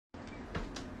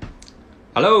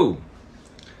Hello.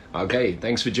 Okay,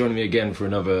 thanks for joining me again for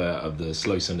another of the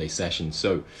Slow Sunday sessions.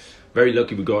 So, very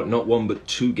lucky we got not one but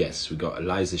two guests. We got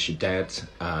Eliza Shaddad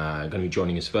going to be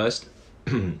joining us first,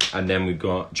 and then we've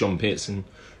got John Pearson,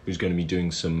 who's going to be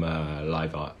doing some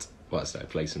live art whilst I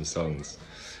play some songs.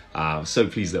 So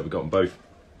pleased that we got them both.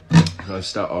 I'll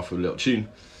start off with a little tune.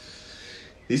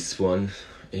 This one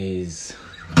is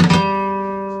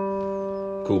called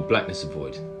Blackness of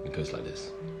Void. It goes like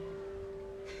this.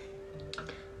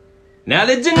 Now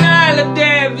the denial of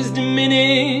death is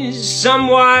diminished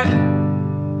somewhat.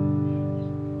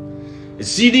 You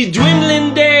see, these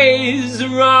dwindling days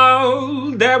are all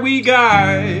that we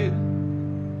got,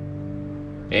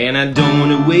 and I don't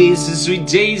want to waste the sweet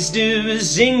taste of a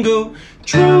single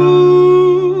truth.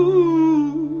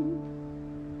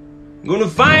 Gonna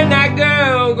find that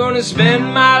girl, gonna spend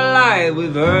my life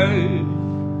with her.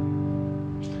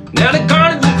 Now the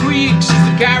carnival creaks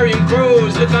as the carrion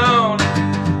crows look on,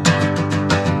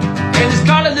 and it's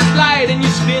colorless light, and you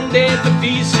spin there, the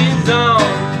feast is on.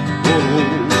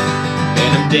 Oh,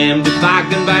 and I'm damned if I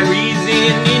can buy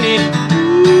reason in it.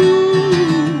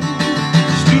 Ooh,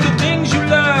 just do the things you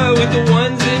love with the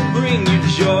ones that bring you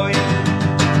joy.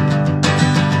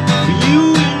 For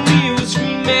you and me will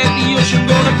scream at the ocean,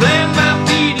 gonna plant my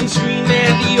feet and scream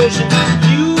at the ocean.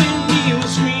 You and me will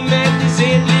scream at this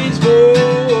endless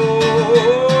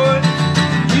void.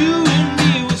 You and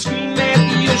me will scream at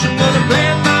the ocean, gonna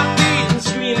plant my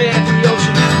at the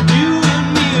ocean. You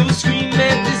and me will scream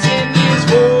at this endless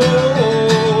void.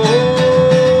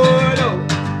 Oh.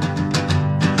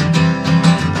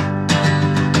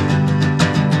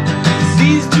 It's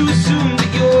easy to assume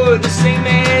that you're the same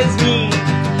as me,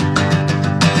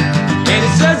 and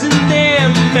it's us and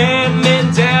them, man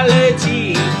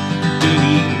mentality.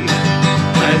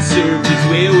 I served as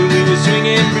well when we were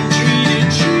swinging from tree to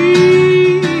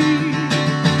tree,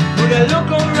 but I look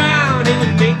around and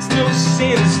it makes no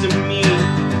sense to me.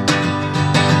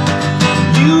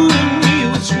 You and me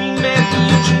will scream at the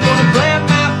ocean, gonna plant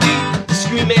my feet,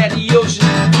 scream at the ocean.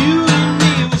 You and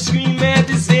me will scream at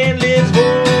this endless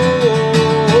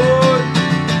void.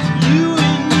 You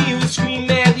and me will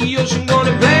scream at the ocean,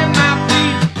 gonna plant my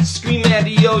feet, scream at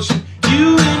the ocean.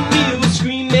 You and me will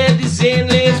scream at this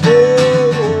endless void.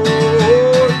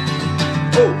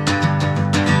 Oh.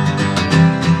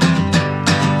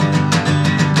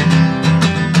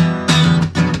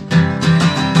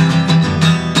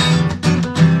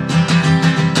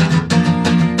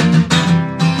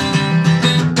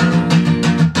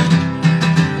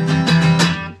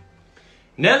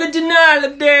 Now the denial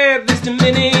of death is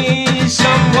diminished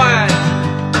somewhat.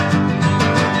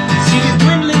 See, the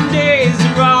dwindling days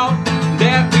are all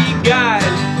that we got.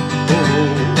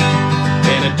 Oh,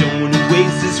 and I don't want to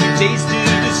waste this sweet taste of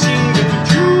the single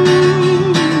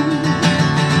truth.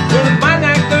 Gonna find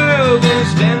that girl, gonna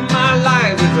spend my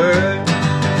life with her.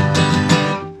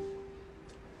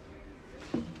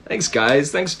 Thanks,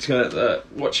 guys. Thanks for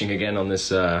watching again on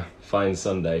this fine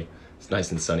Sunday. It's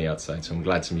nice and sunny outside, so I'm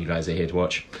glad some of you guys are here to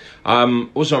watch.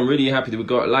 Also, I'm really happy that we've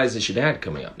got Eliza Shaddad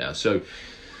coming up now. So,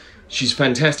 she's a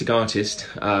fantastic artist.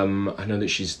 I know that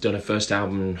she's done her first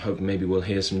album, and hope maybe we'll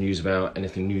hear some news about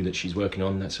anything new that she's working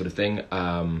on, that sort of thing.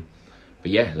 But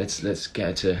yeah, let's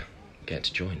get her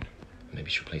to join.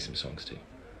 Maybe she'll play some songs too.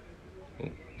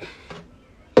 Ooh.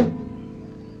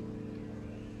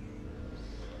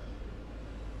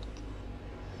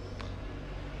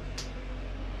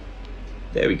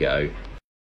 There we go.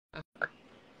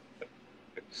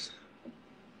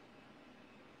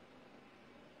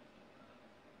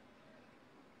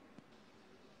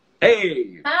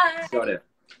 Hey! Hi! Got it.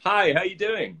 Hi, how you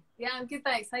doing? Yeah, I'm good,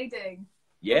 thanks. How you doing?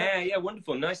 Yeah,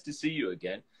 wonderful. Nice to see you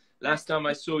again. Last time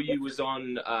I saw you was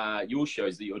on your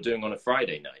shows that you're doing on a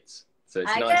Friday nights. So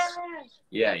it's nice.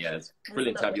 Yeah, it's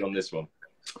brilliant to have you on this one.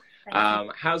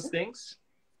 How's things?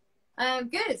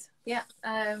 Good. Yeah.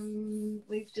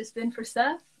 We've just been for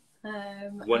surf.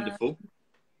 Wonderful.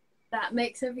 That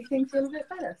makes everything feel a bit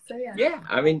better. So yeah. Yeah,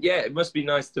 I mean, yeah, it must be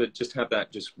nice to just have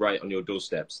that just right on your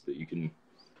doorsteps that you can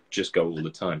just go all the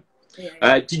time.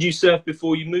 Yeah. Did you surf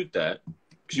before you moved there?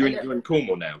 Because you're in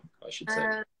Cornwall now, I should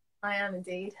say. I am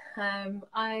indeed.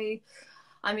 I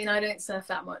mean, I don't surf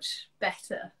that much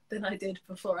better than I did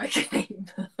before I came,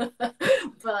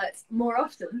 but more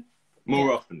often.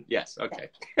 More often, yes. Okay.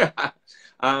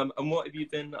 And what have you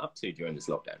been up to during this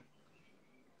lockdown?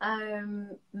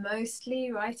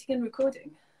 Mostly writing and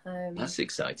recording. That's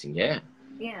exciting, yeah.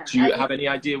 Yeah. Do you have any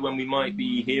idea when we might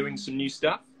be hearing some new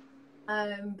stuff?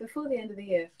 Before the end of the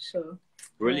year, for sure.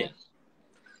 Brilliant.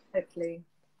 Hopefully.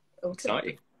 Autumn.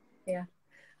 Exciting. Yeah.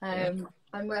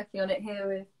 I'm working on it here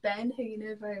with Ben, who you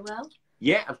know very well.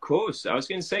 Yeah, of course. I was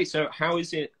going to say, so how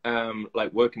is it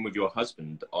like working with your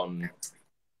husband on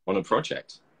a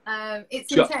project?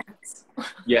 It's Sure. intense.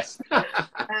 Yes.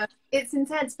 It's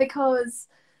intense because,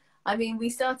 I mean, we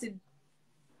started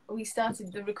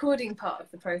the recording part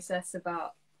of the process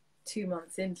about 2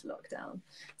 months into lockdown.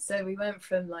 So we went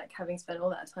from like having spent all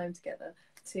that time together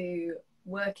to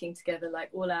working together like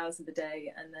all hours of the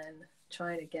day, and then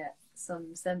trying to get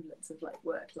some semblance of like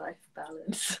work-life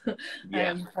balance.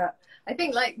 Yeah. But I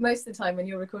think like most of the time when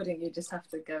you're recording, you just have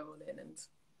to go all in, and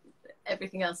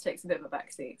everything else takes a bit of a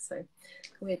backseat. So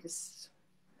we're just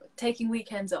taking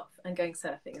weekends off and going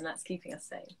surfing, and that's keeping us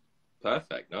sane.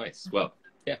 Perfect. Nice. Well,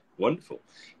 yeah, wonderful.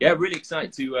 Yeah, really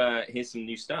excited to hear some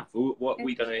new stuff. What are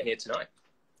we going to hear tonight?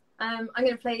 I'm going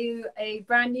to play you a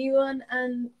brand new one,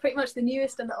 and pretty much the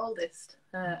newest and the oldest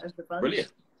of the bunch.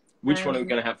 Brilliant. Which one are we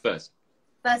going to have first?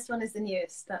 First one is the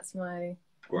newest. That's my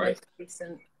Great. most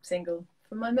recent single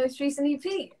from my most recent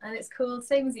EP, and it's called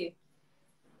Same As You.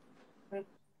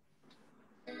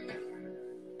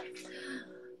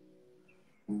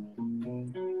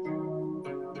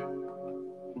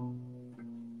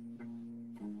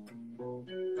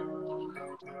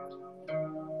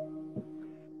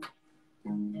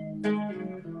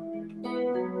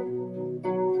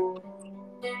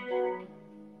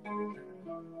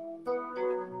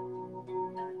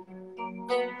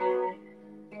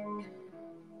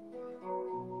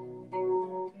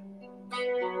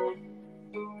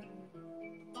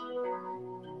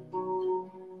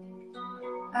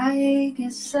 I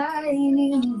guess I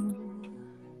knew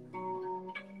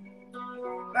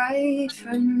right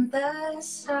from the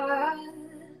start,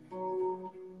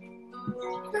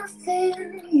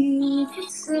 nothing you could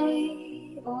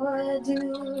say or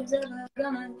do is ever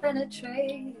gonna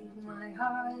penetrate my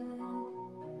heart.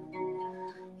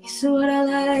 You saw what I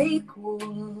like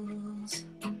was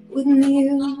with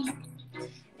you.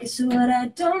 It's what I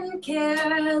don't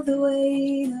care the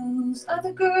way those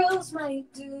other girls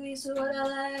might do. It's what I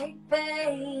like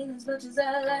pain as much as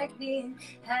I like being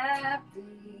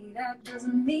happy. That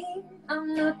doesn't mean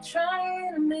I'm not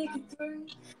trying to make it through.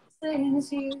 Same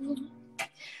as you.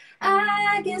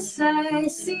 I guess I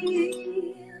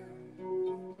see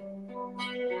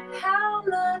how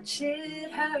much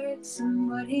it hurts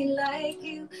somebody like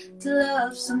you to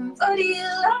love somebody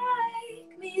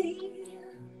like me.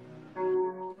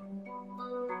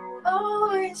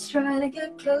 Always trying to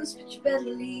get close, but you better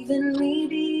leaving me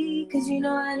be, 'cause you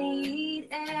know I need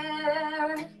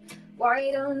air.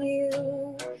 Why don't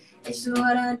you? It's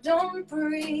what I don't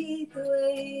breathe the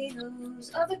way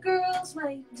those other girls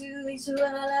might do. It's what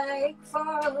I like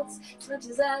faults as much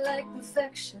as I like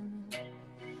perfection.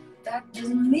 That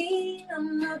doesn't mean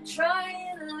I'm not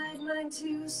trying. I like mine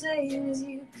too. Same as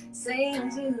you, same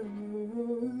as you.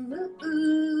 Ooh,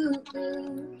 ooh,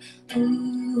 ooh, ooh,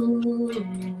 ooh,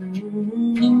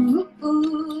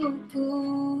 ooh,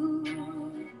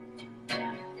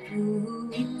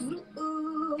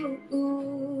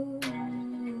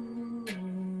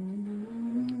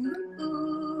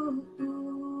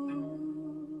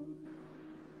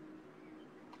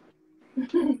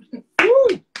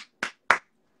 Woo!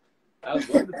 That was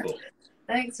wonderful.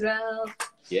 Thanks, Ralph.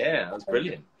 Yeah, that was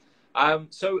brilliant.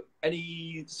 So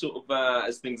any sort of,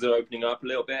 as things are opening up a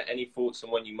little bit, any thoughts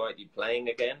on when you might be playing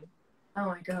again? Oh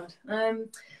my God.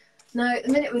 No, at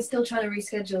the minute we're still trying to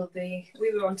reschedule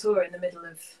we were on tour in the middle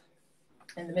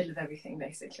of everything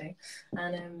basically.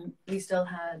 And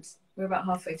we're about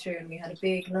halfway through, and we had a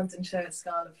big London show at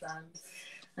Scarletland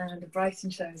and a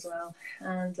Brighton show as well.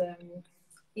 And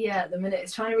yeah, at the minute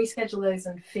it's trying to reschedule those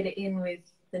and fit it in with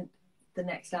the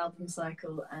next album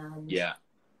cycle, and Yeah.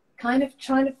 kind of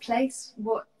trying to place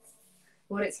what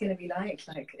it's going to be like.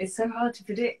 Like, it's so hard to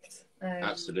predict.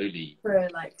 Absolutely. For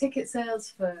like ticket sales,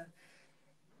 for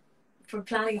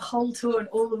planning a whole tour and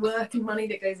all the work and money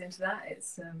that goes into that.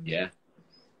 It's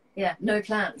yeah, no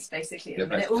plans basically. No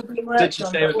plans. It all being worked Such a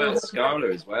on, shame but all about Scala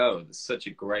as well. It's such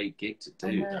a great gig to do.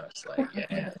 I know. It's like,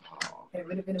 yeah. Oh. It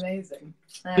would have been amazing.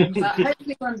 But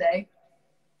hopefully one day.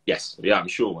 Yes, yeah, I'm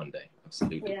sure one day.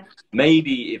 Absolutely. Yeah.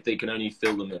 Maybe if they can only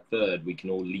fill them a third, we can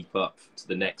all leap up to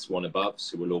the next one above.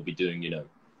 So we'll all be doing,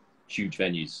 huge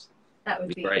venues. That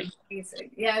would be great.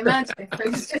 amazing. Yeah, imagine if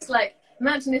it was just like,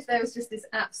 imagine if there was just this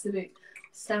absolute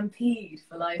stampede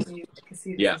for live music as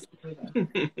soon as it's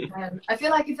over. I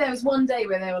feel like if there was one day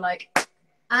where they were like,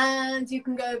 and you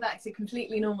can go back to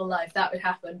completely normal life, that would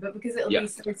happen. But because it'll be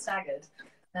so staggered,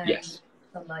 yes,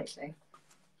 unlikely.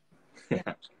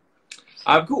 Yeah.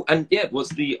 Cool. And yeah, what's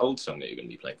the old song that you're going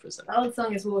to be playing for us then? The old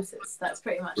song is Waters. That's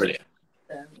pretty much brilliant.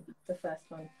 The first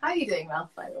one. How are you doing,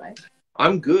 Ralph, by the way?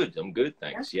 I'm good. I'm good,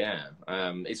 thanks. Yeah.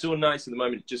 It's all nice at the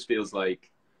moment. It just feels like,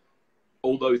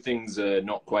 although things are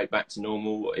not quite back to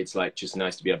normal, it's like just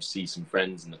nice to be able to see some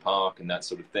friends in the park and that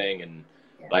sort of thing. And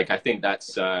Yeah, like, I think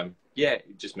that's, yeah,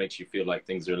 it just makes you feel like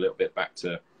things are a little bit back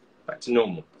to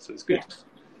normal. So it's good.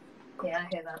 yeah, I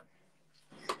hear that.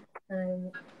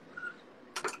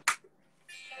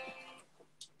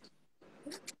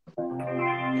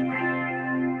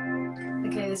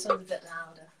 Okay, this one's a bit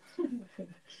louder.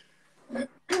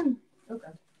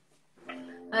 Okay.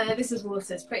 This is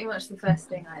water. It's pretty much the first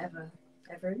thing I ever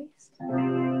released.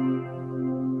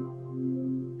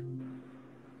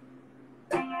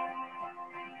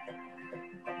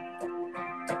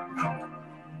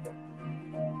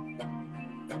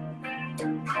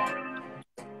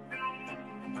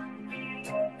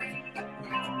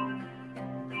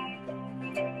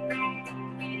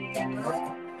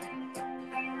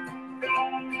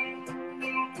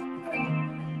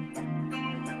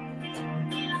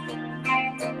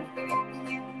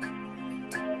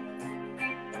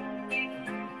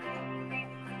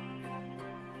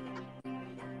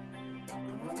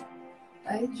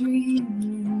 I dream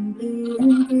in blue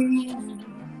and green,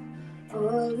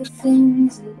 all the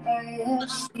things that I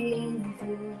have seen 4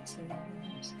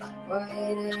 times,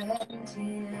 white and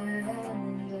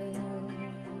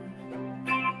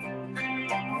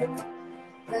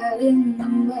that in the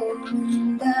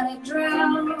moment that I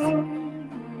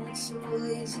drown, it's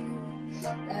always you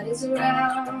that is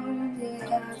around.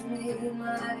 Yeah, I've made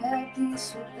my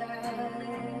peace with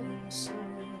that soul.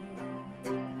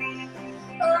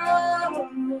 Oh,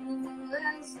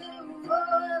 as the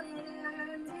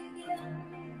water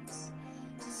begins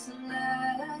to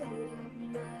slide up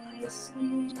my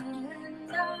skin,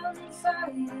 and I'm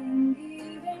fighting,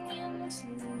 giving into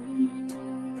you.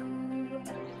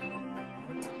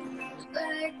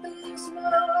 Like these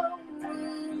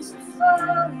moments of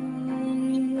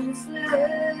falling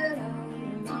flat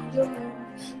out, I don't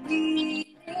need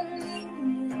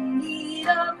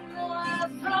up more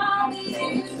from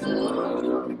you.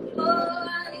 Oh,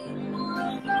 I need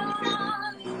more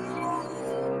from you.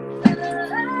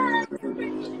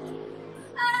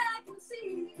 I can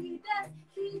see that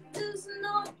he does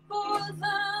not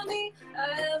bother me. I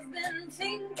have been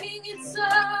thinking it's a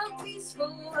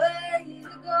peaceful way to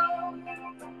go,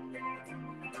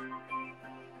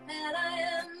 and I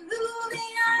am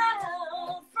moving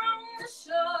out from the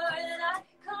shore, and I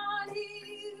can't hear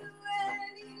you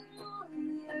anymore.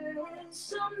 There is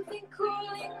something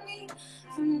calling me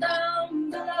from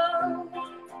down below,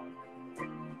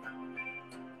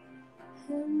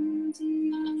 and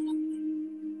you.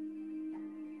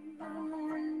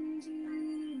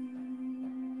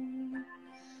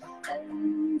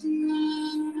 And you,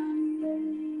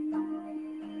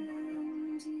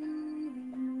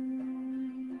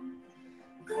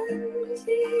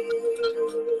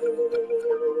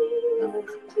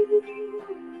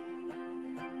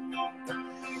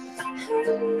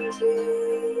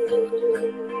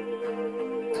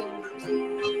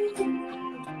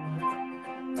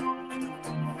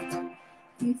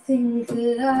 you think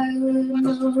that I would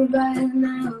know by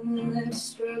now that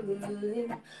struggling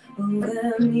will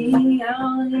wear me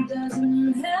out. It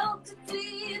doesn't help to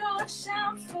plead or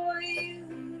shout for you,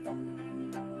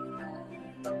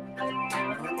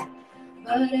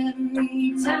 but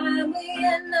every time we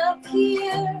end up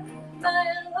here, my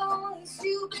lonely,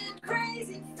 stupid,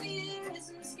 crazy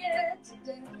fears, I'm scared to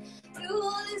death you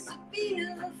will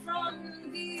disappear from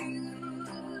view.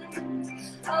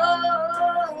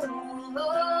 Oh,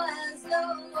 as the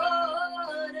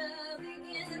water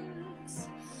begins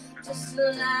to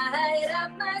slide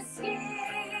up my skin,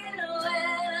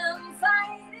 when I'm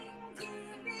fighting,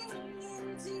 giving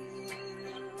into you.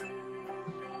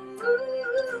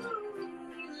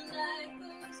 Like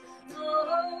those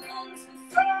moments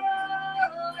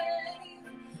before, when you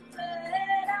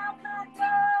let out my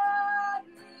guard,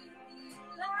 leave me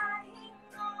lying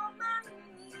on my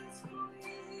knees for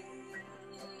you.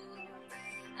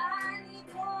 I need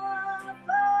more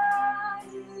for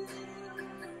you.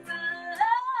 I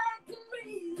can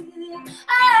breathe,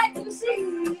 I can see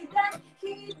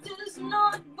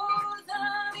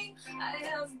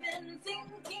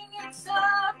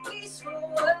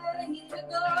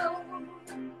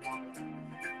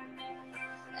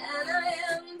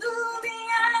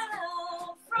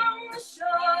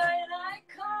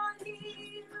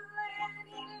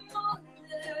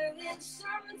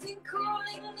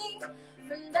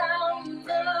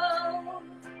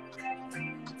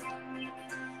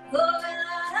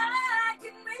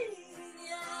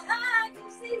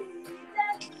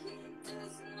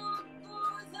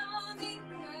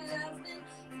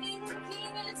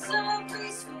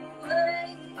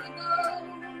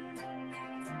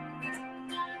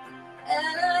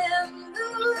And I am the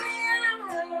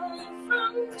wind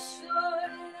from the shore,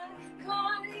 and I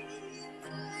can't even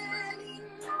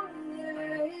anymore.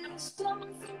 There is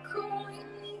something calling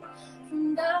me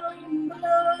from down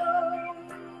below.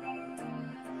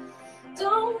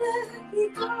 Don't let me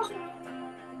go.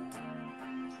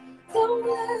 Don't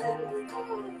let me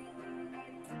go.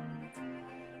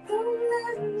 Don't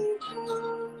let me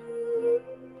go.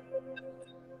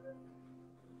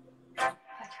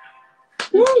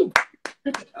 Woo!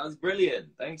 That was brilliant.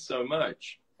 Thanks so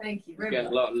much. Thank you We're very getting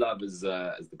much. a lot of love as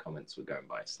the comments were going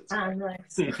by. So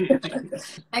that's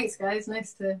Nice. Thanks, guys.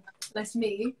 Nice to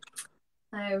meet you.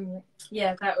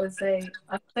 Yeah, that was I'm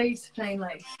so used to playing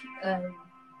like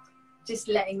just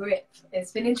letting rip.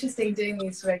 It's been interesting doing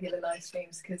these regular live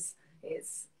streams because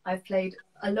I've played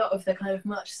a lot of the kind of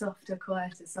much softer,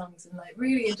 quieter songs and like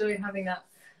really enjoyed having that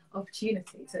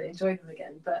opportunity to enjoy them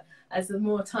again. But as the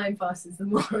more time passes, the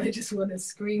more I just want to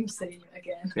scream sing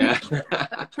again. Yeah.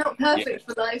 Not perfect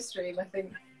for live stream, I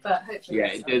think, but hopefully.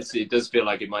 Yeah, it does feel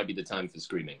like it might be the time for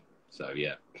screaming. So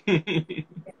yeah.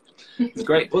 It's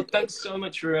great. Well, thanks so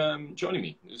much for joining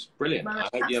me. It was brilliant. I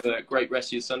hope you have a great rest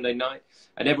of your Sunday night.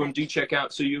 And everyone do check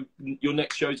out, so your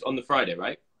next show's on the Friday,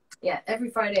 right? Yeah, every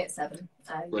Friday at 7.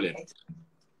 Brilliant. UK.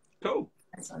 Cool.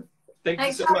 That's fun. Thanks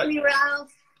Thanks so for much. having me,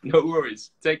 Ralph. No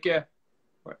worries. Take care.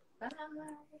 Bye.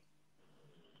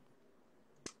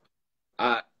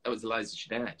 That was Eliza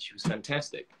Shaddad. She was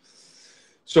fantastic.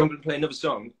 So I'm going to play another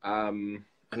song, and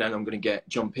then I'm going to get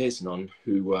John Pearson on,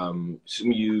 who some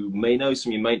of you may know,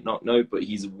 some of you may not know, but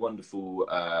he's a wonderful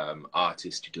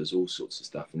artist who does all sorts of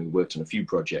stuff, and we worked on a few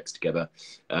projects together.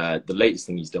 The latest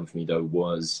thing he's done for me, though,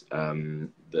 was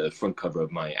the front cover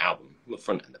of my album, the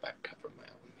front and the back cover of my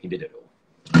album. He did it all.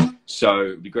 So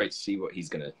it'd be great to see what he's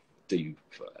going to do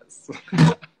for us.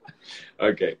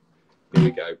 Okay, here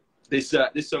we go. This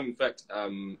song, in fact,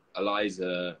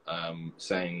 Eliza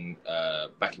sang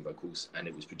backing vocals, and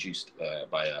it was produced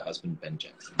by her husband, Ben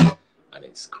Jackson, and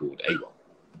it's called A1.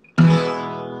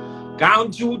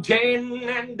 Count to 10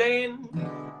 and then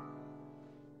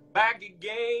back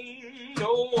again.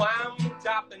 Oh, I'm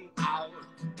topping out.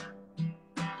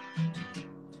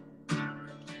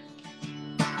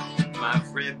 My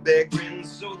threadbare grin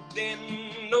so thin,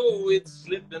 oh, it's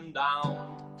slipping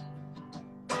down.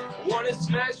 Wanna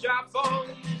smash our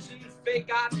phones and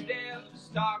fake ourselves,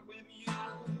 talk with you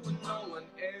and no one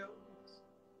else.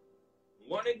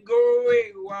 Wanna go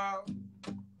a while.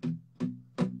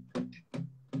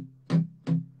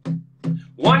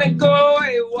 Wanna go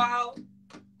a while.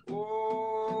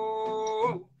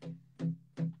 Oh.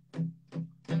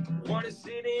 Wanna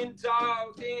sit and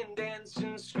talk and dance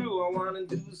and screw. I wanna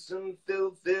do some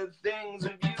filthy things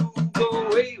with you.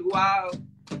 Go a while.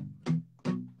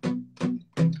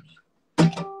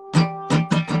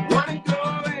 Wanna go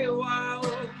a while.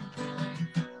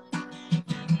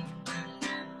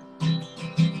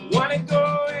 Wanna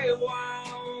go a while.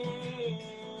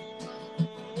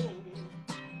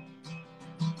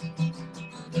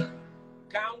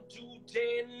 Count to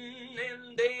 10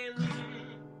 and then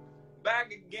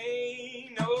back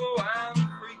again. Oh, I'm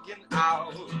freaking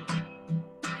out.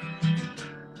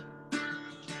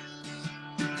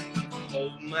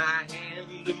 Hold my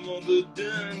hand, mother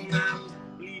done. I'm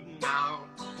bleeding out.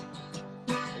 I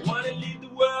wanna leave the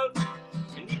world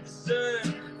and eat the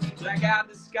sun, black out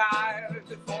the sky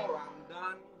before I'm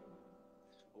done.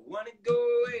 I wanna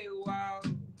go a while.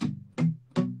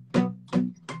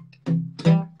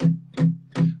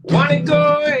 Wanna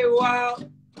go a while.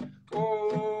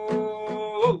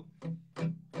 Oh,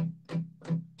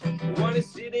 I wanna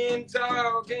sit and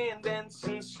talk and dance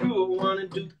and screw. I wanna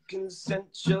do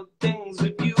consensual things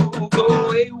with you.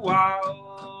 Go a while.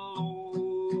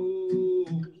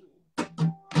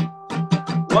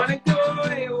 Wanna go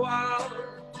a while.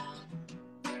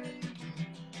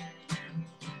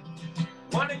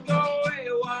 Wanna go a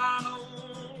while.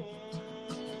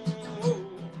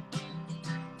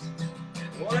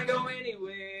 Wanna go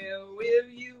anywhere with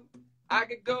you. I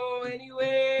could go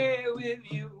anywhere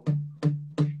with you.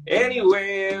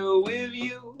 Anywhere with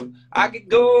you. I could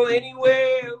go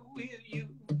anywhere with you.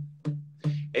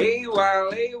 A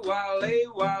while, a while, a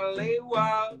while, a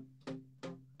while.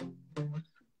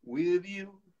 With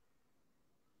you.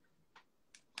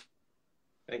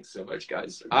 Thanks so much,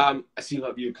 guys. I see a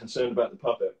lot of you are concerned about the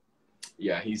puppet.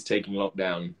 Yeah, he's taking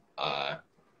lockdown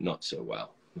not so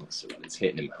well. Not so well. It's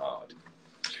hitting him hard.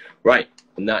 Right,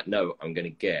 on that note, I'm going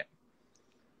to get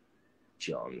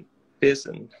John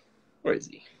Pearson. Where is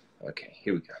he? Okay,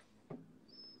 here we go.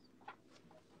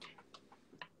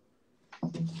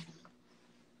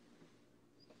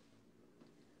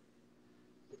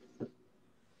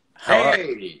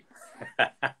 Hey!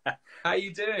 How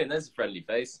you doing? There's a friendly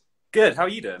face. Good. How are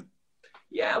you doing?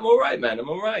 Yeah, I'm all right, man. I'm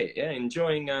all right. Yeah,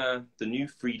 enjoying the new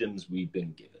freedoms we've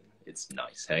been given. It's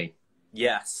nice, hey?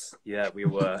 Yes. Yeah, we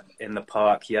were in the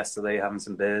park yesterday having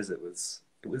some beers. It was,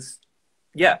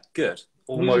 yeah, good.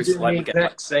 Almost like the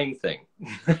exact same thing.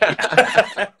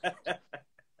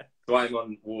 So I'm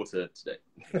on water today.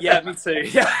 Yeah, me too.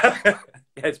 Yeah, yeah,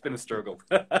 it's been a struggle.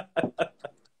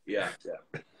 Yeah.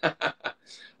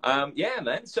 Yeah,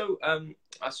 man. So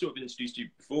I sort of introduced you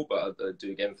before, but I'll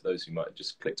do again for those who might have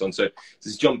just clicked on. So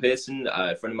this is John Pearson,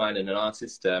 a friend of mine and an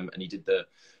artist, and he did the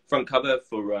front cover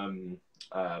for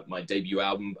my debut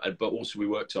album, but also we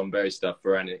worked on various stuff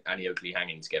for Annie Oakley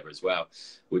Hanging together as well,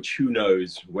 which who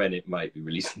knows when it might be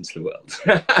released into the world.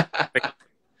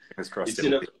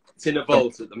 It's in a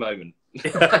vault at the moment.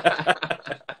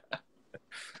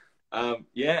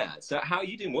 Yeah. So how are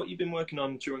you doing? What have you been working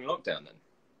on during lockdown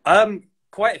then?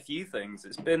 Quite a few things.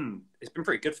 It's been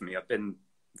pretty good for me. I've been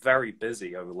very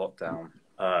busy over lockdown.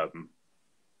 Don't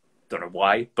know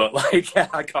why, but like, yeah,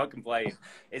 I can't complain.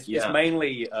 It's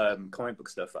mainly comic book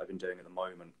stuff that I've been doing at the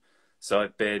moment. So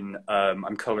I've been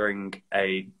I'm coloring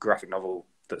a graphic novel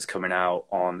that's coming out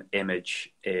on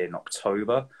Image in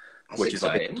October. Which is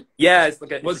like it's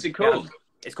like what's it called?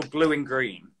 It's called Blue and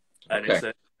Green, and it's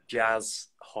a jazz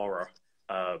horror.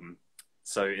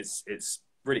 So it's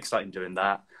really exciting doing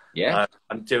that. Yeah,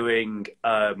 I'm doing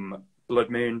Blood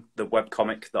Moon, the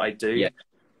webcomic that I do. Yeah.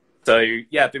 So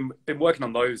yeah, I've been working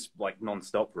on those like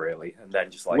non-stop really, and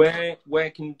then just like where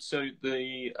can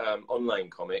the online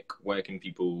comic, where can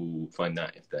people find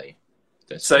that if they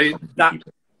that's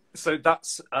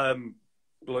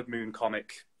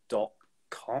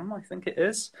bloodmooncomic.com, I think it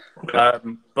is. Okay.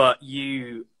 But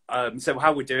you so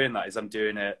how we're doing that is I'm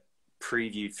doing it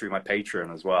previewed through my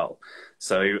Patreon as well.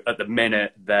 So at the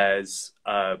minute there's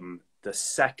the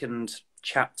second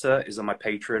chapter is on my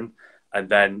Patreon, and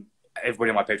then everybody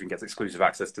on my Patreon gets exclusive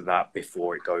access to that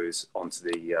before it goes onto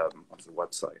the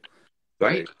website.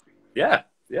 Right. So, yeah,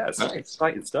 it's nice.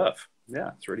 exciting stuff.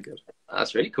 Yeah, it's really good.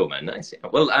 That's really cool, man. Nice.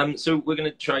 Well, so we're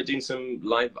gonna try doing some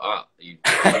live art.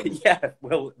 Yeah,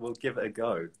 we'll give it a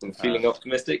go. I'm feeling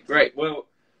optimistic. Great. Well,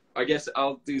 I guess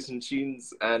I'll do some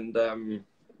tunes and you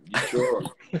draw.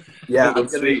 Yeah,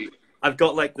 I've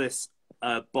got like this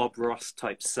Bob Ross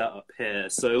type setup here.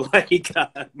 So like,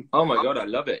 oh my god, I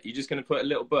love it. You're just gonna put a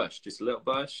little bush, a little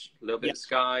bit of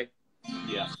sky.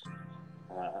 Yeah.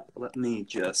 Let me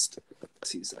just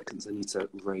 2 seconds. I need to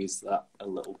raise that a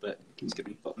little bit. Can you give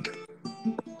me a button?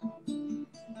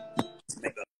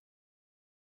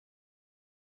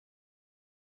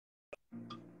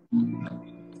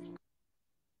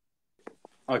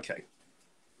 Okay.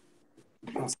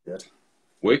 That's good.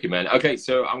 Working, man. Okay,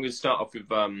 so I'm going to start off with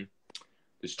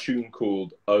this tune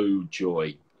called Oh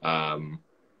Joy,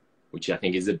 which I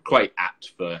think is quite apt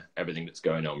for everything that's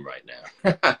going on right now.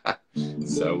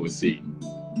 So we'll see.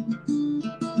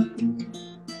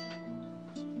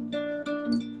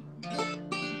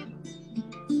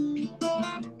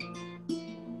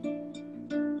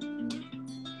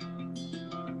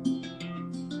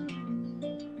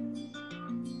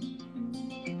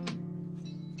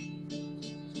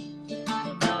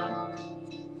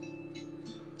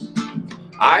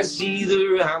 I see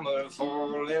the hammer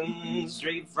falling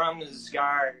straight from the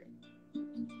sky.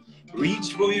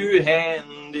 Reach for your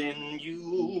hand and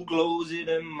you close it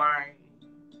in mine.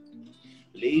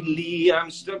 Lately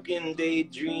I'm stuck in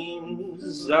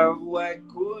daydreams of what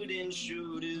could and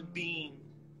should have been.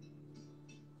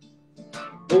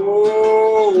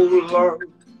 Oh Lord,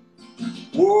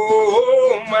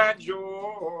 oh my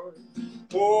joy,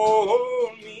 oh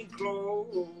hold me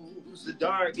close, the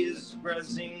dark is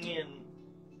pressing in.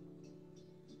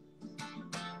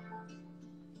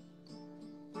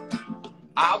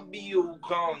 I'll be your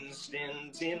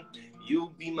constant and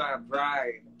you'll be my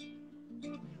pride.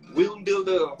 We'll build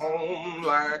a home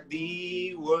like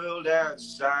the world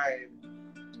outside,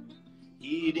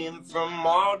 hidden from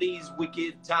all these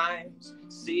wicked times,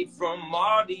 safe from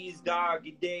all these dark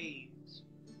days.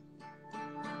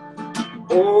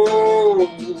 Oh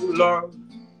Lord,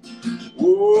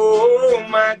 oh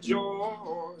my joy,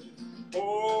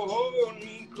 oh hold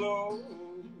me close,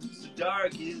 the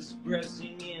dark is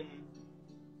pressing in.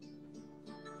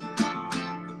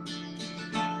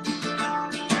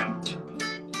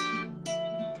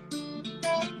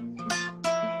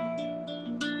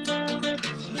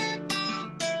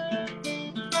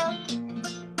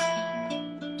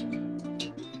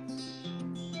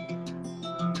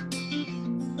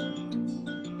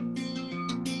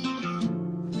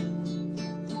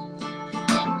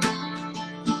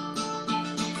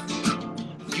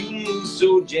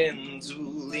 So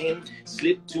gentle then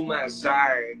slip to my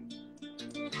side.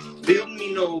 Build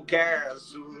me no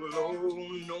castle, oh,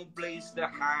 no place to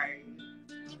hide.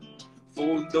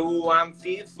 For though I'm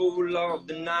fearful of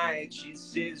the night, she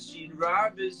says she'd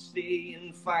rather stay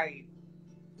and fight.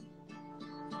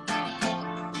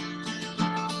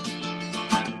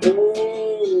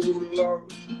 Oh,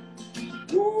 Lord,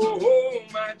 oh,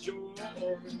 my joy,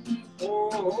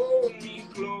 oh, hold me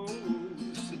close,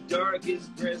 the dark is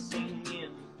pressing in.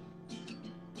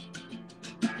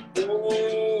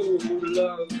 Oh,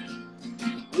 love,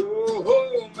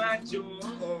 oh, my joy,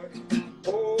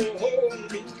 oh,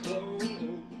 hold me close,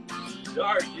 the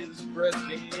dark is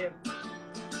pressing in.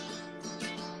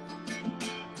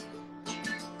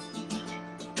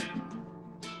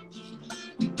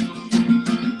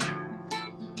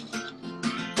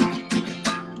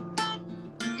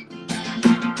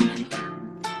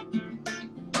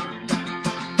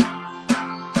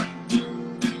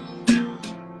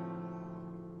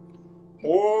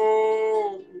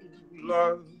 Oh,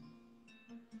 love,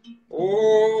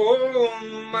 oh,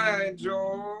 my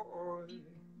joy,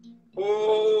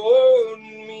 hold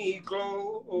me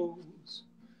close,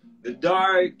 the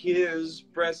dark is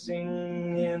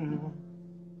pressing in.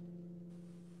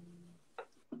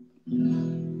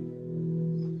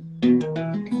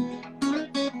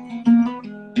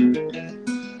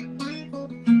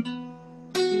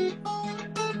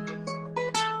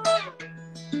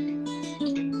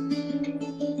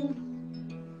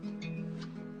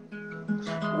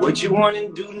 What you wanna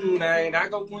do tonight? I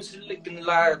got one licking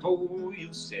life, oh,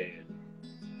 you said.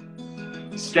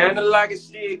 Standing like a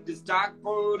stick, this dark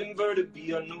road inverted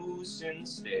be a noose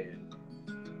instead.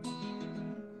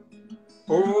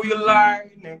 Oh, you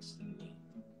lie next to me,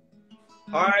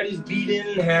 heart is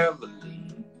beating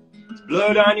heavily. There's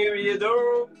blood on your ear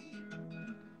though,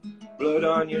 blood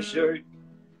on your shirt.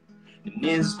 And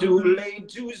it's too late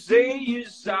to say you're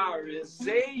sorry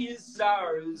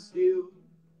still.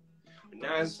 When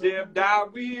I stepped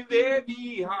out with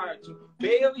heavy heart to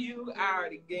bail you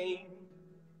out again.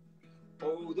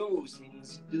 Oh, those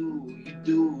things you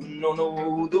do,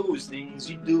 no, those things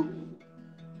you do.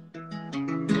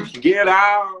 Get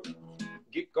out,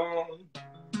 get gone.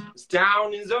 This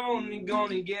town is only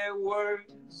gonna get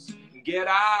worse. Get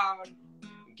out,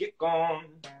 get gone.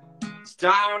 This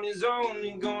town is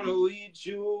only gonna eat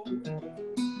you.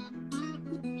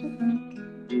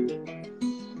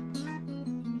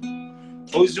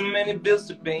 Oh, so many bills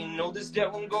to pay, no, this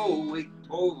debt won't go away.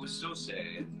 Oh, so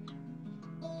sad.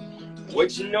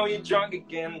 What you know, you're drunk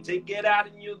again, take it out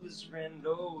on your best friend.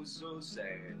 Oh, so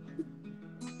sad.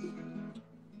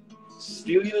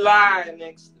 Still you lie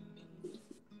next to me,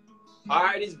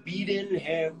 heart is beating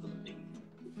heavily.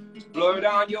 There's blood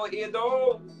on your ear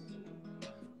though,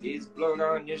 there's blood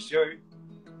on your shirt.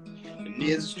 And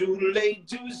it's too late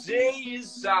to say you're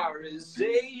sorry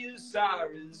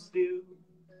still.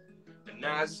 And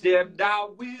I stepped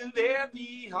out with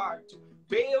heavy heart to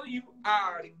bail you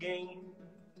out again.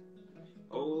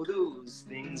 Oh, those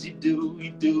things you do,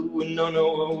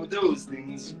 no, those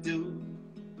things you do.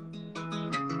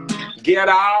 Get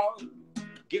out,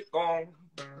 get gone.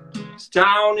 This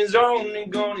town is only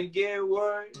gonna get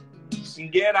worse. And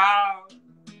get out,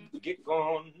 get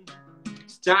gone.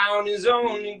 This town is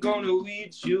only gonna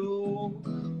eat you.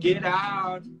 Get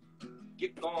out,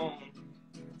 get gone.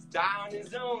 Town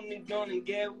is only gonna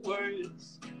get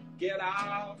worse. Get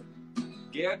out,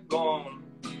 get gone.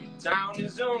 Town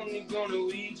is only gonna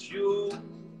eat you.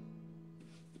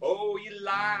 Oh, you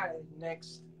lie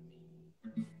next to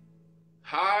me,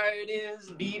 heart is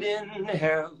beating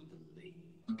heavily.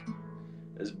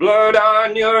 There's blood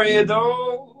on your ear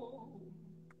though,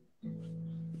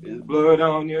 there's blood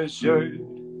on your shirt.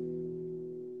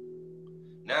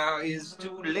 Now it's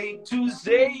too late to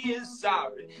say you're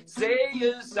sorry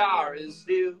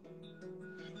still.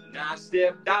 And I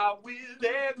stepped out with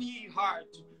heavy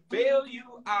heart to bail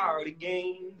you out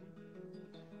again.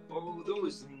 Oh,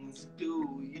 those things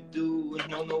you do,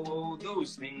 no,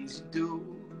 those things you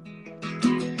do.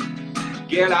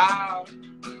 Get out,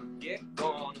 get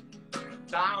gone.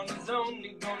 Town is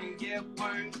only gonna get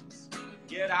worse.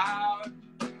 Get out,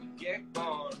 get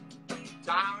gone.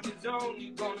 Town is only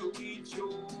gonna eat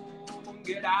you.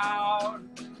 Get out,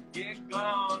 get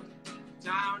gone.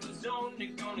 Town is only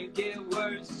gonna get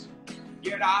worse.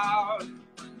 Get out,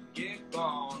 get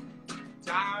gone.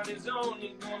 Town is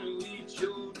only gonna eat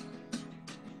you.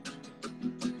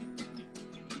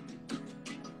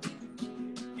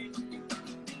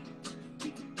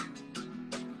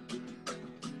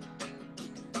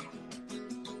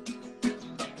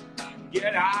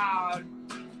 Get out,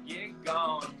 get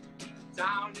gone.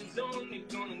 Town is only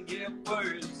gonna get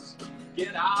worse.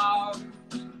 Get out,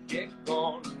 get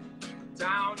gone.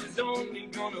 Town is only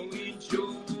gonna lead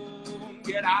you.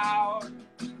 Get out,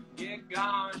 get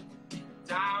gone.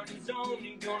 Town is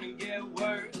only gonna get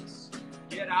worse.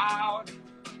 Get out,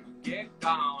 get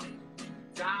gone.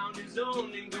 Town is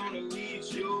only gonna lead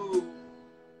you.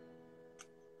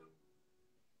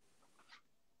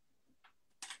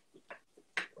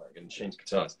 Right, I'm gonna change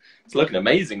guitars. It's looking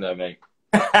amazing though, mate.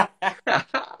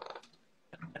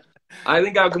 I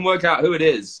think I can work out who it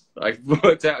is. I've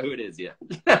worked out who it is, yeah.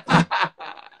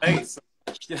 Thanks.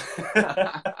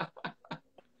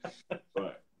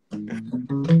 Right.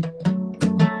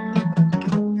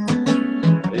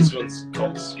 This one's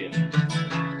called Skin.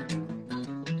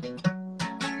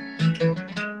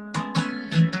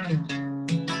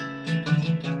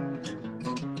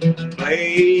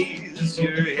 Place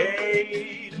your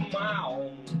head on my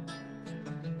own.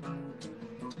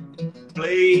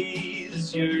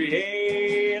 Place your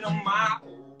head on my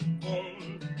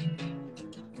own.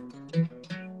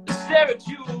 Stare at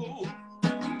you,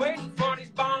 waiting for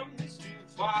these bombs to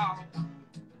fall.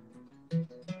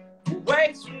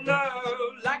 Waits for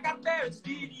love like our parents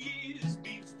did years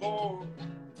before.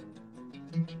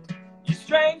 You're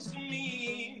strange to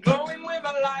me, glowing with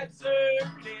a light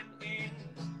circling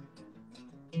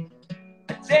in.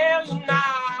 I tell you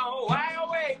now, why I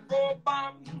wait for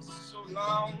bombs so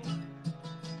long.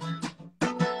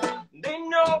 They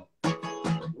know,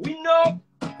 we know,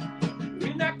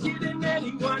 we're not kidding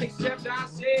anyone except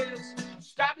ourselves.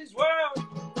 Stop this world,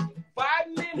 5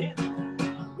 minutes.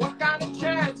 What kind of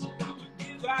chance do we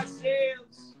give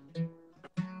ourselves?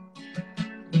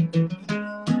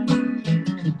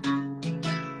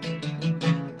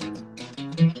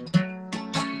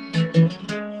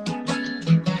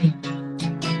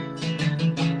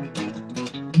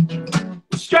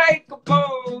 Strike a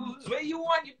pose where you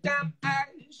want your damn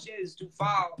ashes to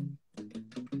fall.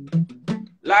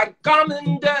 Like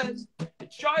common dust, the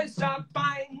choice I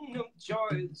find no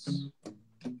choice.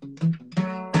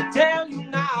 I tell you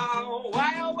now,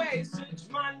 why I waste such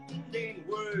mundane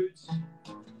words.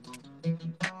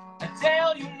 I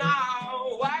tell you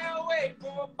now, why I wait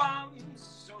for bombs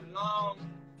so long.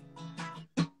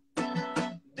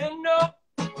 They know,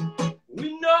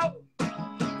 we know,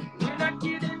 we're not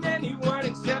kidding anyone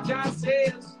except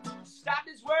ourselves. Stop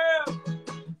this world,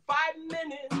 5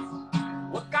 minutes.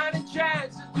 What kind of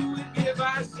chances do we give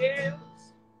ourselves?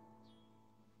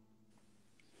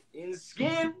 In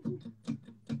skin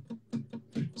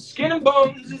and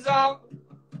bones is all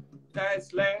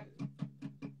that's left.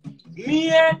 Me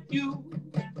and you,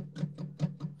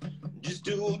 just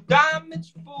two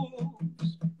damaged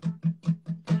fools.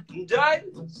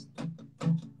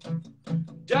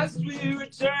 Dust we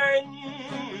return,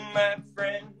 my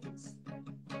friends.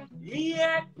 Me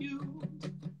and you,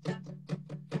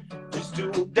 just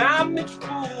two damaged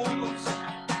fools.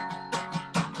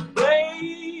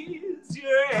 Place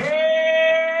your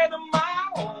head on my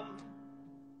own.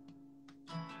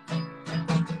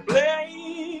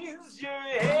 Place your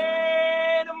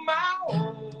head on my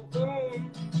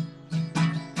own.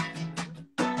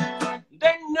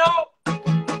 They know,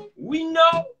 we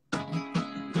know,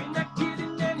 we're not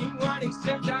kidding anyone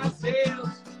except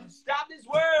ourselves. Stop this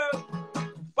world,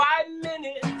 5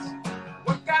 minutes.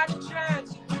 What kind of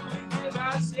chance do we give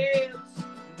ourselves?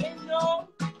 They know,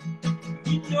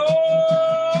 we know.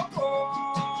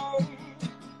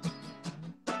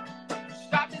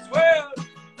 Stop this world,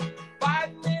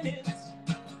 5 minutes.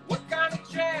 What kind of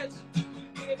chance do we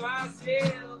give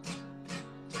ourselves?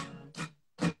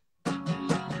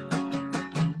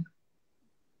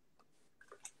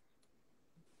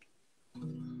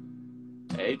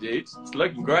 Hey dudes, it's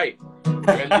looking great. We're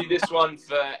going to do this one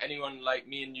for anyone like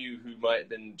me and you who might have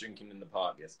been drinking in the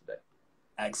park yesterday.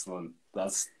 Excellent.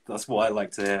 That's what I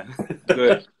like to hear.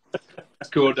 Good. It's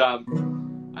called I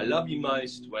Love You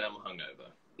Most When I'm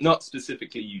Hungover. Not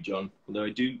specifically you, John, although I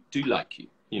do like you,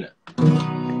 you know.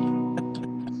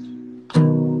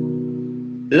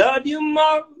 Love you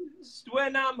most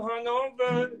when I'm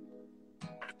hungover.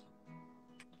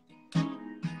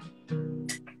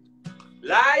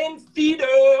 Lying feet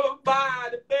up by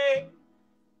the bed.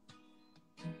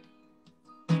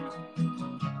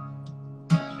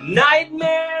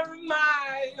 Nightmare of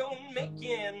my own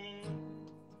making.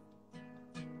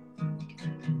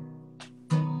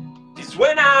 It's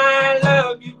when I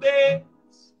love you best.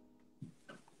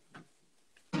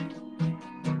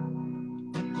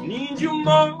 Need you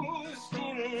most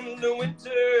in the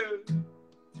winter.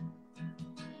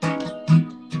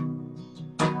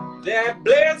 That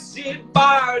blessed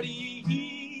body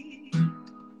heat.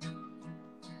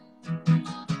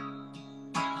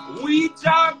 We We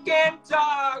talk and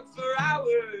talk for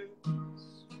hours.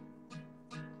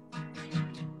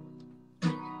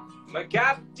 My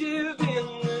captive in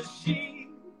the sheets,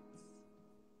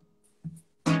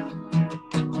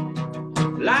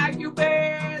 like your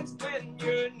beds when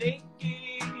you're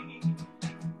naked,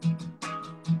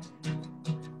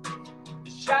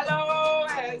 shallow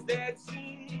as that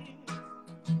seems.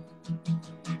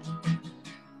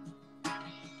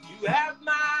 You have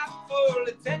my full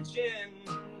attention.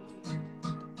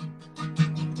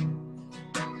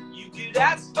 You could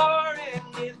ask for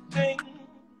anything.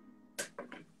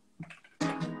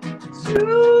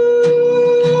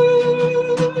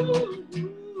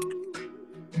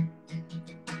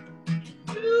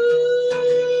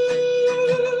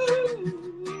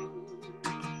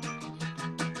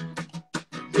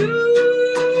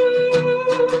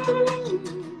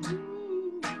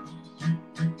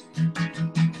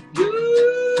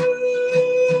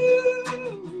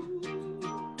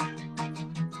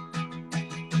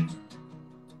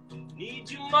 Need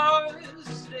you more,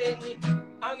 stay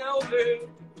hungover,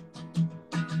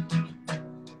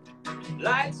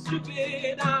 like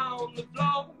stupid on the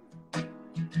floor.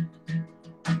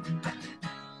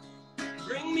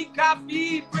 Bring me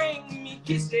coffee, bring me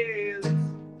kisses.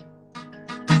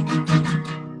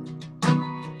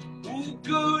 Who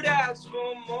could ask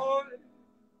for more?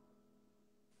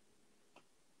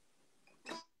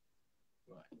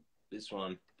 Right, this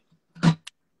one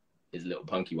is a little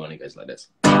punky one. It goes like this.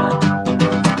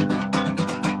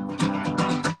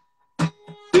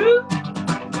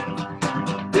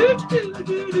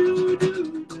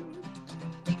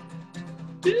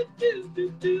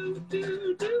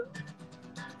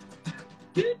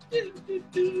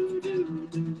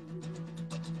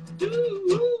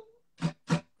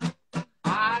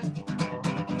 I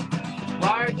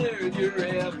partnered your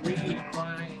every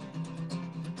line,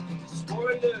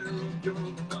 spoiler of your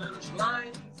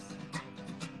punchlines,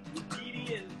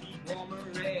 obedient the warmer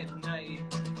at night.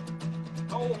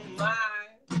 Oh my,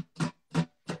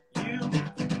 you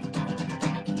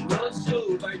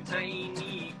rustle by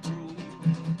tiny crew,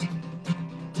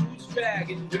 who's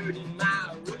dragging dirt in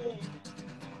my room,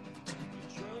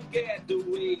 drunk at the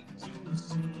way too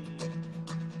soon.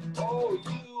 Oh,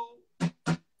 you,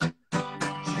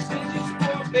 she says it's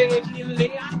for baby,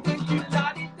 I think you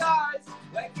thought it does.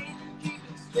 Why can't you keep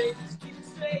it straight? Just keep it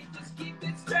straight, just keep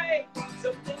it straight.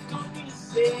 Something don't need to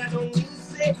say, I don't need to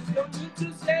say, don't need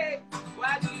to say.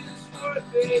 Why do you swear,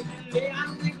 baby? I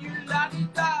think you thought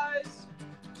it does.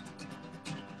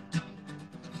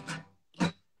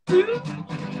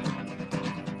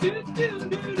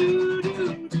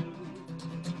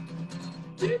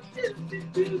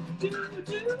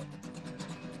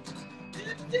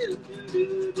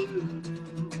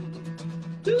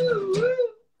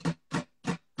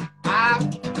 I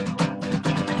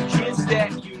kiss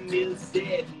that you miss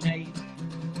at night,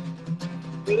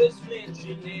 first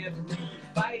mention every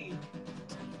fight,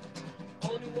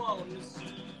 only want to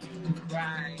see you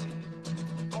cry.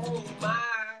 Oh my,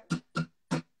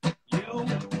 you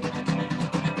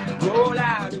roll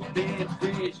out of bed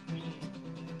fresh meat,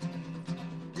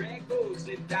 drag goes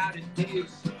without a day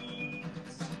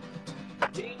sheets,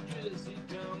 dangerous and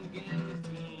dumb and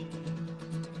fiend.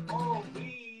 Oh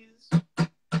please,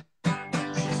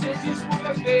 she says it's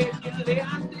for baby, I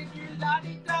think you like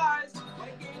it does. Why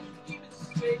can't you keep it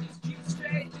straight? Just keep it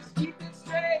straight, just keep it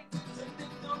straight.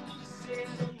 Something don't need to say, I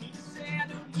don't need to say, I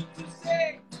don't need to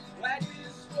say. Why do you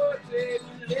swear,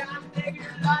 baby? I think you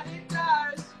like it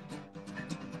does.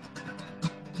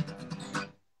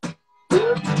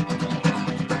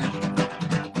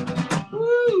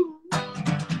 Woo!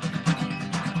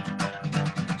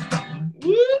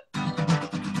 Woo!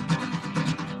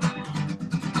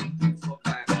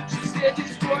 She said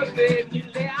it's for baby,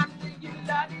 I think you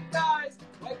like it does.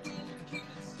 Why can't you keep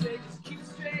it straight? Just keep it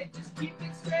straight, just keep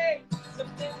it straight.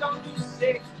 Something don't need to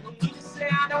say, don't need to say,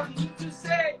 I don't need to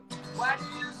say. Why do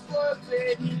you swear,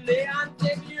 baby? I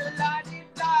think you like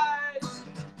it does.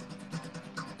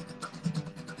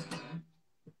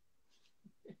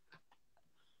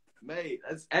 Mate,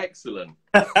 that's excellent.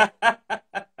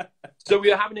 So we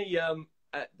were having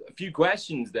a few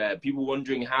questions there. People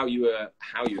wondering how you were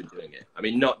doing it. I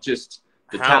mean, not just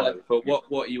the talent, but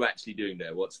what are you actually doing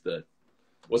there? What's the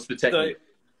technique?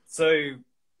 So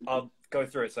I'll go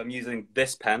through it. So I'm using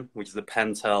this pen, which is a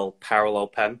Pentel parallel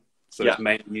pen. So it's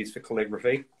mainly used for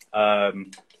calligraphy.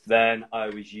 Then I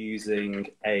was using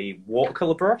a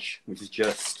watercolor brush, which is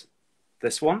just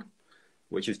this one,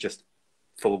 which is just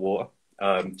full of water,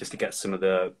 just to get some of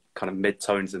the kind of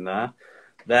mid-tones in there.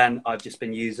 Then I've just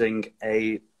been using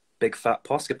a big fat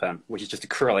Posca pen, which is just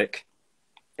acrylic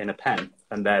in a pen.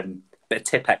 and then a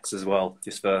bit of Tipex as well,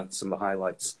 just for some of the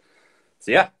highlights.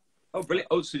 So yeah. Oh, brilliant!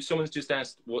 Oh, so someone's just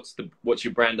asked, what's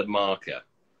your brand of marker?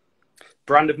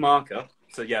 Brand of marker.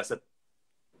 So yeah, so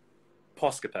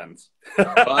Posca pens.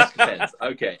 Posca pens.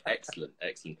 Okay, excellent.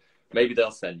 Maybe they'll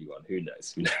send you one. Who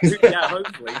knows? Yeah,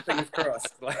 hopefully. Fingers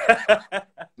crossed.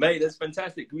 Mate, that's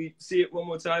fantastic. Can we see it one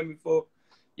more time before?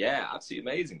 Yeah, absolutely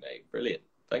amazing, mate. Brilliant.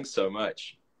 Thanks so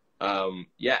much.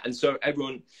 Yeah, and so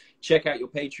everyone, check out your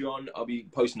Patreon. I'll be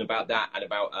posting about that and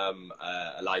about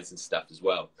Eliza's stuff as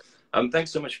well.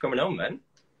 Thanks so much for coming on, man.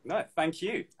 No, thank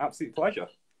you. Absolute pleasure.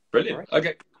 Brilliant. Right.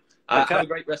 Okay. Have a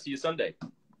great rest of your Sunday.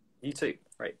 You too.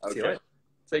 Right. Okay. See you later.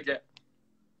 Take care.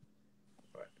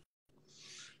 Right.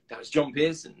 That was John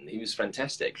Pearson. He was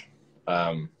fantastic.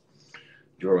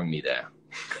 Drawing me there.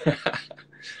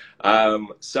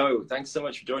 So thanks so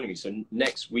much for joining me. So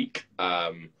next week,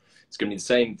 it's going to be the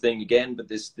same thing again, but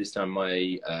this time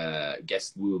my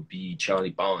guest will be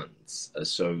Charlie Barnes.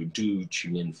 So do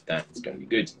tune in for that. It's going to be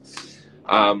good.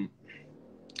 Oh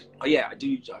yeah, I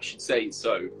should say,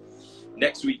 so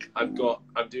next week I'm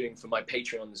doing for my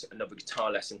Patreons another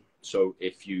guitar lesson. So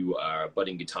if you are a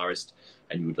budding guitarist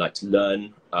and you would like to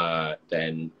learn,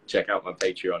 then check out my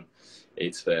Patreon.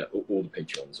 It's for all the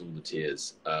Patreons, all the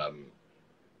tiers. I'm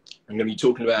going to be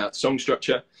talking about song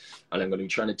structure, and I'm going to be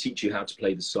trying to teach you how to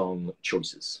play the song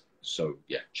choices. So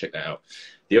yeah, check that out.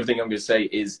 The other thing I'm going to say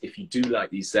is, if you do like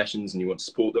these sessions and you want to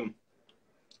support them,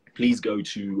 please go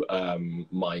to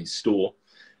my store,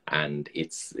 and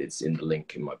it's in the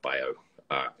link in my bio.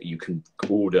 You can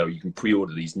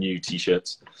pre-order these new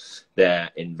t-shirts. They're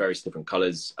in various different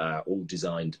colors, all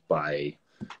designed by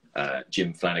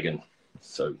Jim Flanagan.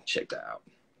 So check that out.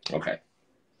 Okay,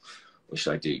 what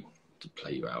should I do to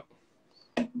play you out?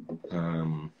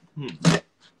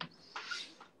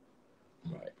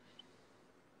 Right.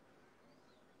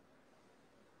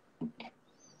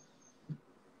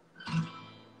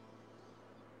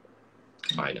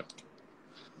 I know.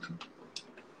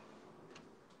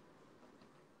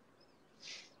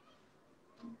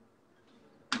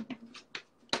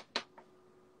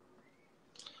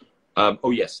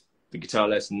 Oh yes, the guitar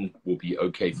lesson will be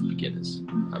okay for beginners.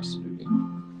 Absolutely.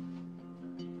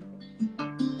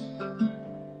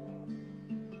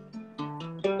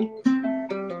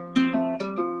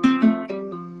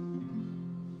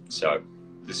 So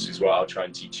this is what I'll try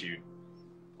and teach you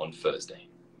on Thursday.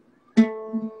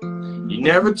 You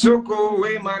never took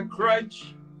away my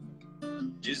crutch,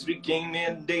 just became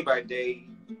it day by day.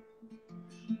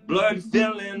 Blood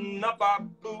filling up our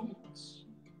boots,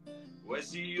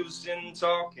 what's the use in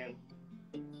talking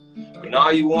when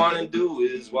all you want to do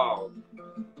is walk?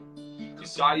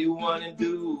 It's all you want to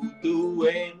do,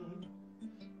 and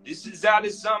this is how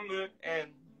the summer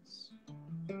ends.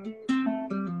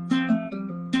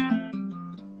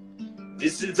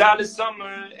 This is how the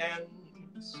summer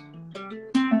ends.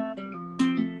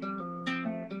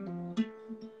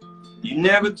 You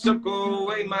never took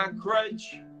away my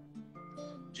crutch,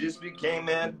 just became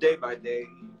it day by day.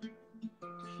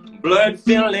 Blood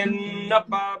filling up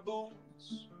our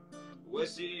boots,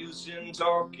 what's the use in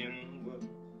talking? Well,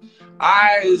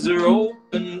 eyes are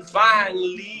open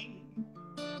finally.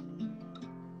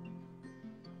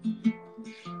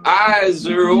 Eyes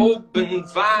are open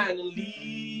finally.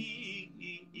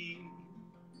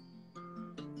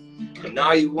 And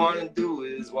all you want to do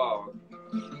is walk.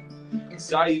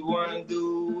 It's all you want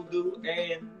to do,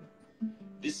 and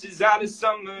this is how the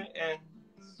summer ends.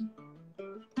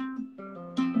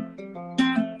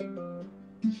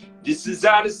 This is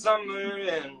how the summer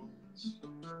ends.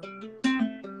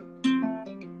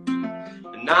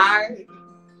 And I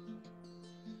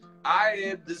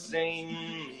had the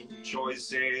same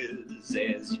choices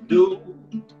as you do.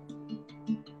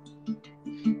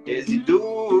 As you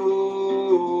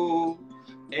do,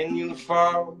 and you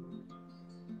fall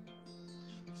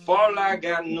like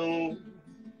I knew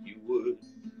you would.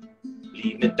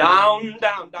 Leave me down,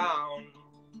 down, down.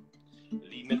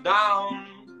 Leave me down.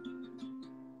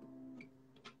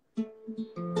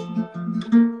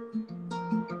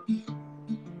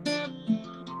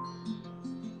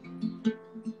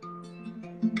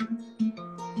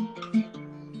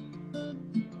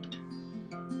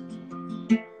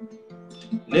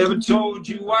 Never told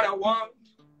you what I want.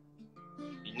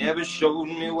 You never showed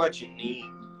me what you need.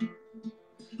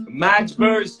 A match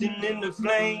bursting into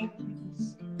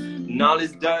flames, and all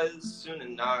this does soon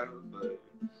enough. But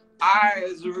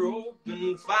eyes are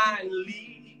open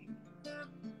finally.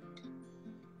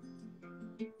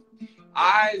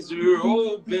 Eyes are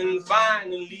open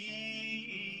finally.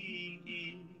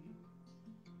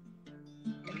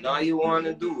 And all you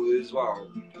wanna do is walk.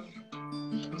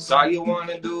 It's all you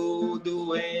wanna do,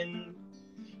 doing.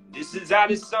 This is how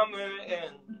the summer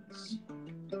ends.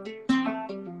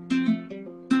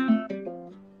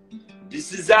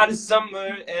 This is how the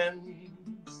summer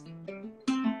ends.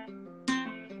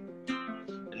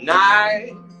 And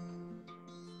I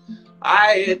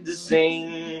had the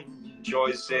same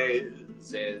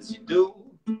choices as you do.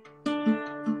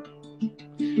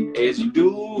 As you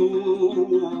do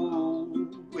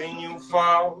when you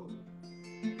fall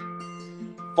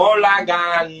like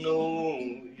I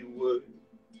knew you would.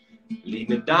 Lead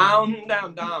me down,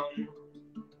 down, down.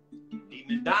 Lead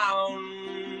me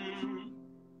down.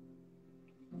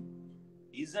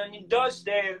 He's on your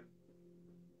doorstep.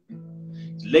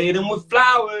 He's laden with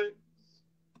flowers.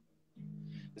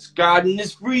 This garden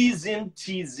is freezing,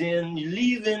 teasing. You're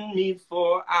leaving me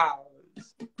for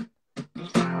hours.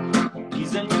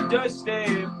 He's on your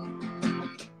doorstep,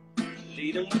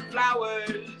 laden with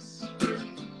flowers.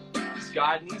 This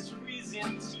garden is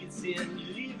freezing, teasing.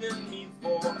 You're leaving me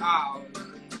for hours.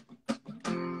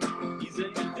 He's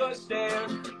on your doorstep,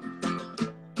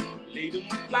 laden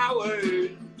with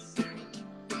flowers.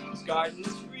 This garden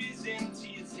is freezing,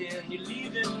 teasing. You're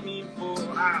leaving me for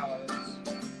hours.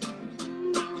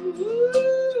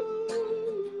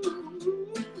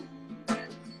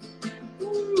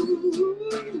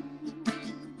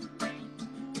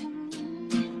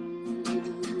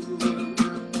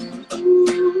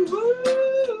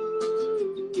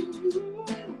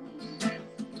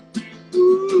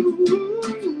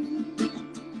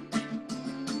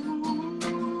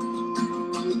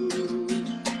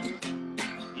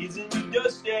 He's in your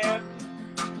doorstep,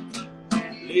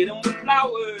 laden with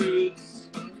flowers.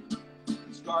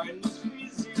 This garden is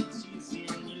freezing, teasing.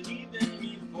 You're leaving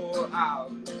me for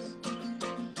hours.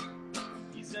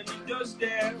 He's on your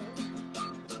doorstep,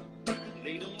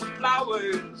 laden with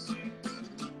flowers.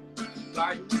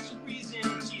 Garden is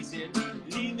freezing, teasing.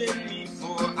 Leaving me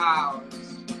for hours.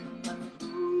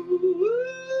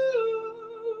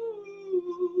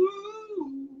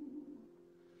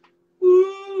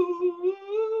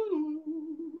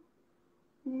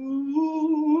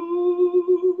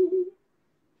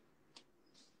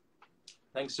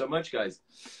 Thanks so much, guys.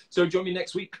 So join me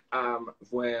next week,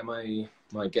 where my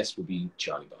guest will be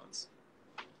Charlie Barnes.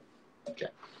 Okay.